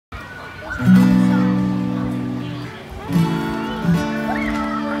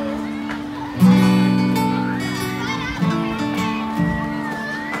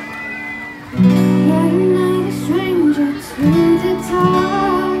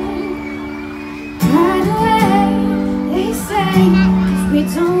away, 'cause we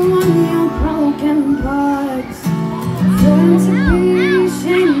don't want your broken parts. Learn to be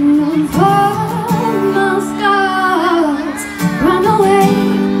ashamed of all my scars. Run away,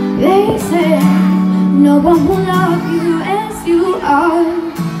 they say, no one will love you as you are.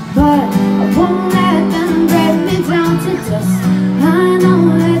 But I won't let them break me down to dust. I know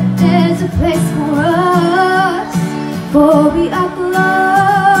that there's a place for us, for we are glorious.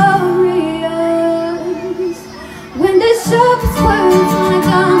 When the sharpest words wanna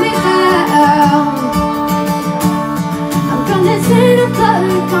calm me down, I'm gonna send a flood,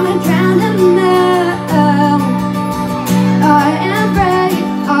 gonna drown them out. I am brave,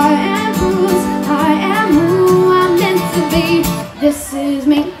 I am bruised, I am who I'm meant to be. This is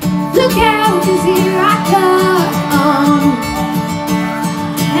me. Look out, 'cause here I come,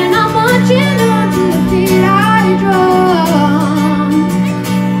 and I'm marching on to the beat I drum.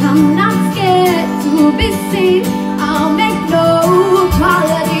 I'm not scared to be seen, I'll make no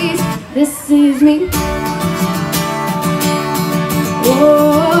apologies. This is me.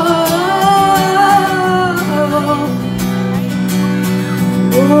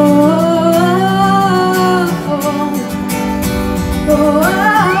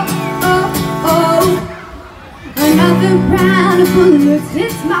 Another round of bullets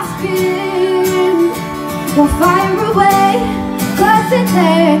hits my skin. Won't fire away, 'cause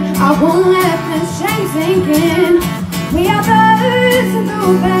today I won't let this shame sink in. We are bursting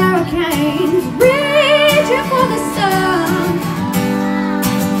through barricades, reaching for the sun.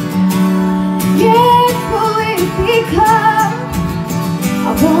 Yes, who we become. I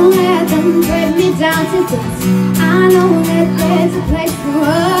won't let them break me down to dust. I know that there's a place for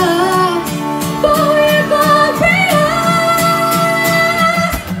us, but we're glorious.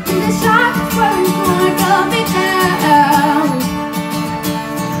 When the sharpest words wanna cut me down,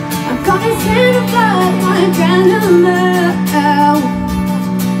 I'm gonna send a flood, wanna drown them out.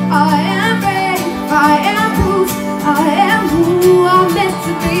 I am brave, I am bruised, I am who I'm meant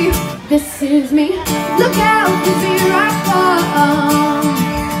to be. This is me. Look out, 'cause here I come,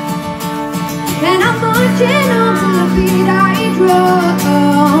 and I'm marching on to the beat I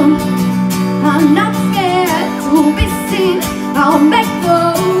drum. I'm not scared to be seen, I'll make no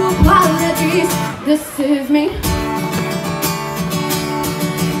apologies. This is me.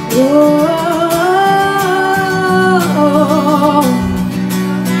 Whoa.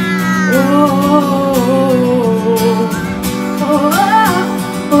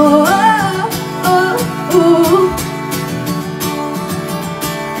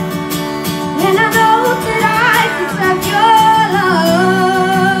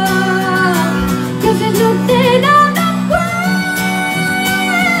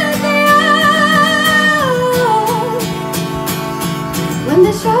 When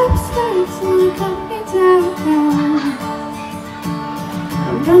the sharpest words wanna cut me down,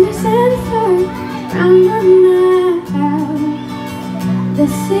 I'm gonna send a flood round them out.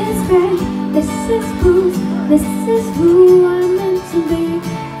 This is great, this is Bruce, this is who I'm meant to be.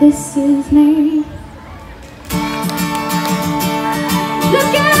 This is me.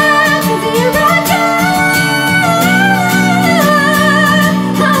 Look out, 'cause here I come.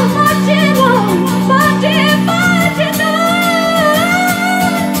 I'm marching on, marching, marching on.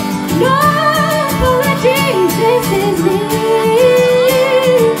 No apologies, this is me.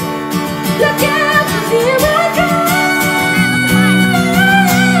 Look out, 'cause here I come.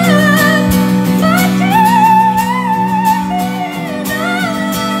 Marching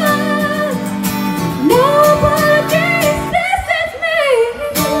on. No apologies, this is me.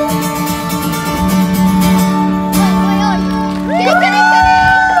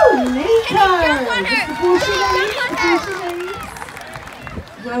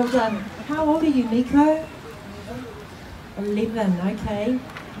 Well done. How old are you, Nikau? 11, okay.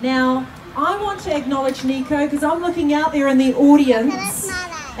 Now, I want to acknowledge Nikau because I'm looking out there in the audience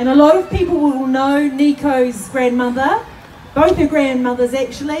and a lot of people will know Nikau's grandmother, both her grandmothers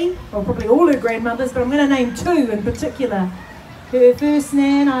actually, or probably all her grandmothers, but I'm going to name two in particular. Her first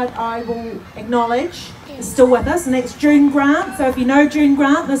nan I will acknowledge is still with us, and that's June Grant. So if you know June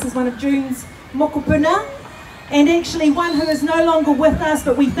Grant, this is one of June's mokopuna. And actually one who is no longer with us,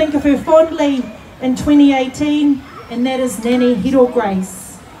 but we think of her fondly in 2018, and that is Nanny Hiro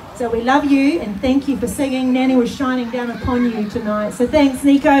Grace. So we love you and thank you for singing. Nanny was shining down upon you tonight. So thanks,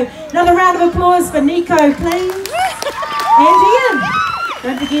 Nikau. Another round of applause for Nikau, please. And Ian.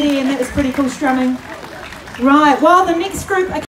 Don't forget Ian, that was pretty cool strumming. Right, well the next group are